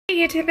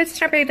YouTube, it's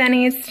Strawberry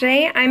Bunnies.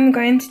 Today I'm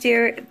going to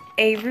do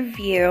a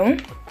review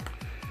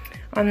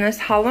on this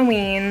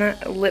Halloween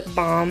lip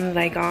balm that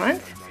I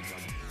got.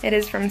 It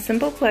is from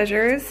Simple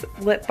Pleasures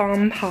Lip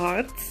Balm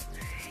Pods,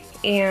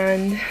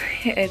 and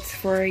it's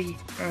for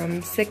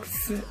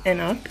 6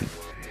 and up.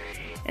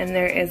 And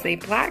there is a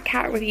black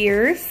cat with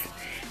ears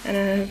and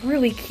a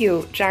really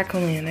cute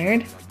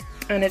jack-o'-lantern.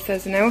 And it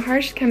says no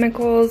harsh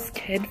chemicals,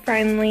 kid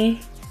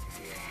friendly.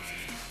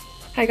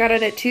 I got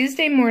it at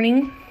Tuesday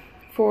morning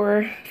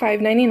for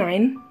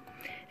 $5.99,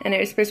 and it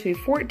was supposed to be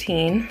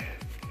 $14,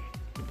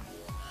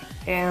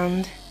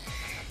 and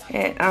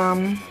it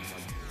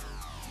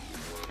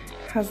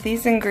has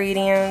these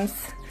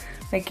ingredients,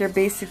 like your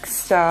basic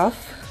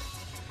stuff,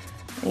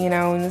 you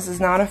know, and this is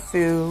not a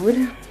food,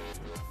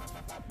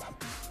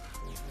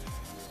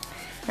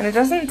 and it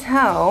doesn't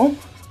tell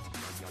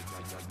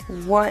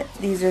what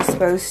these are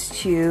supposed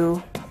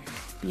to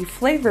be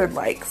flavored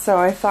like, so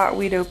I thought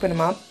we'd open them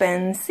up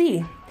and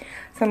see.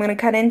 So I'm going to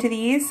cut into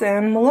these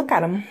and we'll look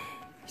at them.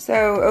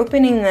 So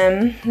opening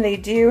them, they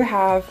do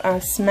have a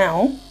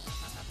smell.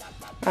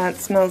 It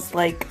smells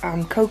like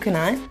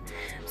coconut.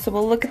 So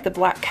we'll look at the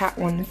black cat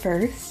one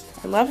first.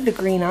 I love the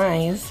green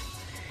eyes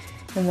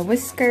and the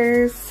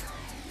whiskers.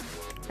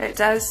 It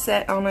does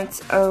sit on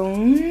its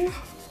own.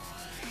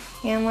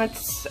 And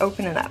let's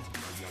open it up.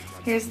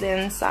 Here's the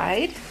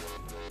inside.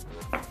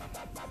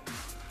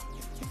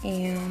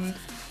 And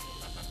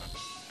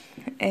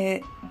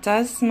it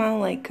does smell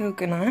like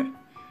coconut.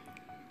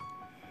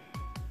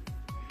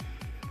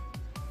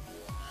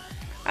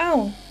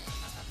 Oh,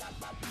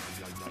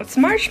 it's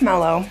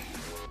marshmallow.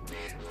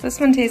 This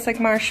one tastes like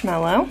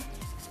marshmallow.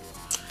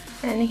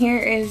 And here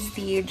is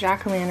the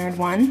jack-o'-lantern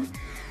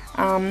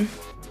one.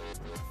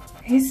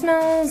 He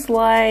smells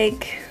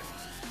like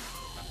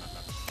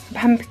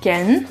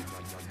pumpkin.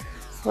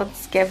 So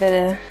let's give it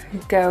a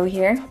go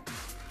here.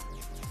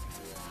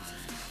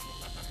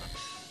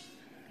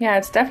 Yeah,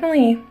 it's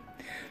definitely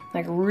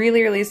like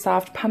really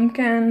soft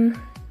pumpkin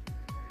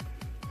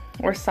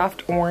or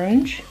soft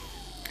orange.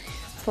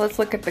 So let's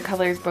look at the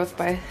colors both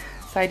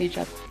beside each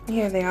other.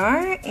 Here they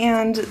are,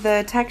 and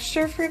the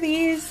texture for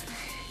these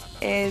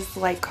is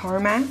like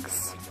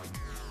Carmex.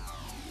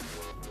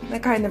 The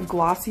kind of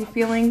glossy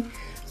feeling.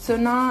 So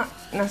not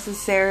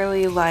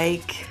necessarily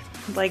like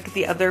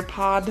the other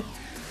pod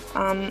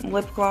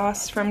lip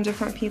gloss from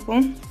different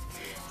people.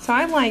 So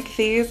I like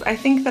these. I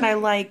think that I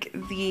like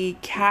the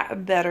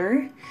cat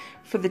better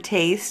for the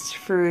taste,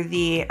 for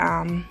the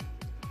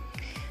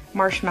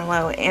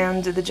marshmallow,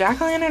 and the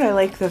jack-o'-lantern I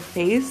like the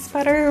face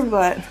better,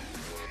 but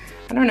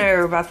I don't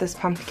know about this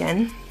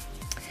pumpkin.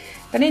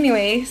 But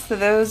anyway, so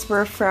those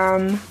were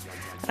from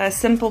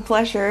Simple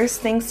Pleasures.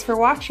 Thanks for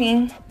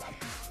watching.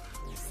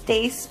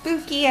 Stay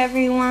spooky,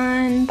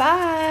 everyone.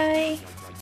 Bye.